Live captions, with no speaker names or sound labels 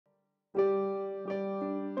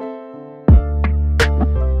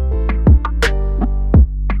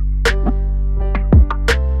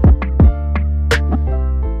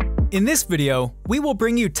In this video, we will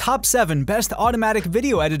bring you top 7 best automatic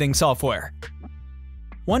video editing software.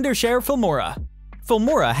 Wondershare Filmora.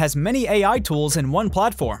 Filmora has many AI tools in one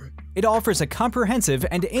platform. It offers a comprehensive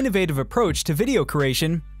and innovative approach to video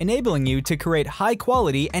creation, enabling you to create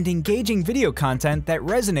high-quality and engaging video content that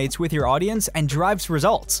resonates with your audience and drives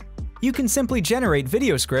results. You can simply generate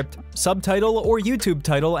video script, subtitle, or YouTube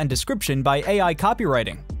title and description by AI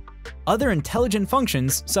copywriting. Other intelligent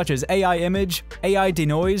functions such as AI image, AI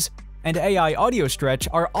denoise, and AI audio stretch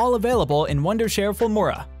are all available in Wondershare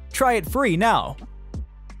Filmora. Try it free now!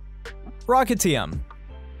 Rocketium.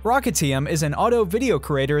 Rocketium is an auto video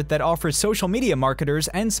creator that offers social media marketers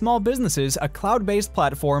and small businesses a cloud-based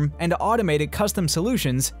platform and automated custom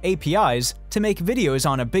solutions, APIs, to make videos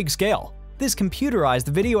on a big scale. This computerized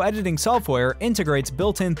video editing software integrates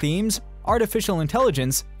built-in themes, artificial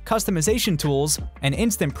intelligence, customization tools, an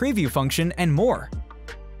instant preview function, and more.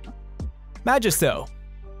 Magisto.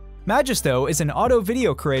 Magisto is an auto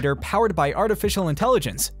video creator powered by artificial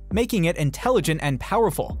intelligence, making it intelligent and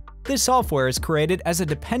powerful. This software is created as a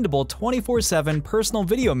dependable 24/7 personal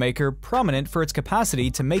video maker prominent for its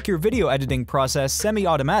capacity to make your video editing process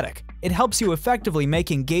semi-automatic. It helps you effectively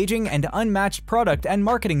make engaging and unmatched product and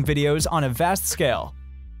marketing videos on a vast scale.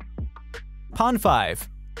 Pond5.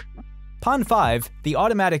 Pond5, the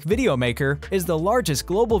automatic video maker, is the largest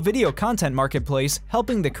global video content marketplace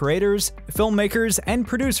helping the creators, filmmakers, and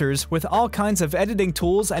producers with all kinds of editing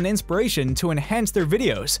tools and inspiration to enhance their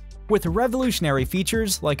videos. With revolutionary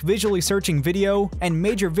features like visually searching video and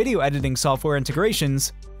major video editing software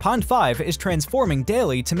integrations, Pond5 is transforming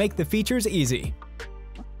daily to make the features easy.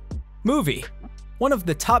 Movie. One of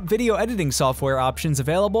the top video editing software options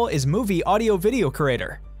available is Movie Audio Video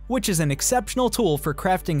Creator, which is an exceptional tool for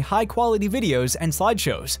crafting high-quality videos and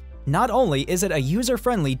slideshows. Not only is it a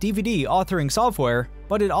user-friendly DVD authoring software,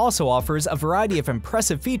 but it also offers a variety of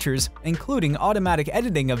impressive features, including automatic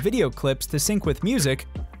editing of video clips to sync with music,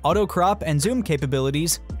 auto crop and zoom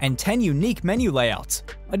capabilities, and 10 unique menu layouts.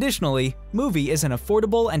 Additionally, Movie is an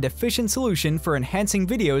affordable and efficient solution for enhancing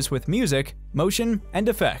videos with music, motion, and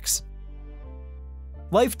effects.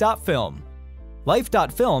 Life.film.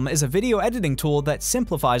 Life.film is a video editing tool that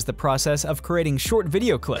simplifies the process of creating short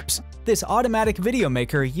video clips. This automatic video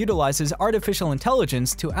maker utilizes artificial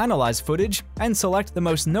intelligence to analyze footage and select the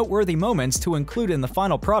most noteworthy moments to include in the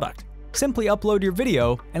final product. Simply upload your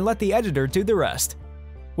video and let the editor do the rest.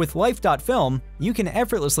 With Life.film, you can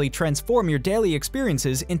effortlessly transform your daily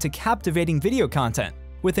experiences into captivating video content.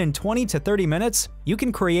 Within 20 to 30 minutes, you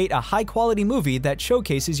can create a high-quality movie that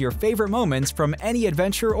showcases your favorite moments from any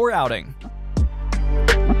adventure or outing.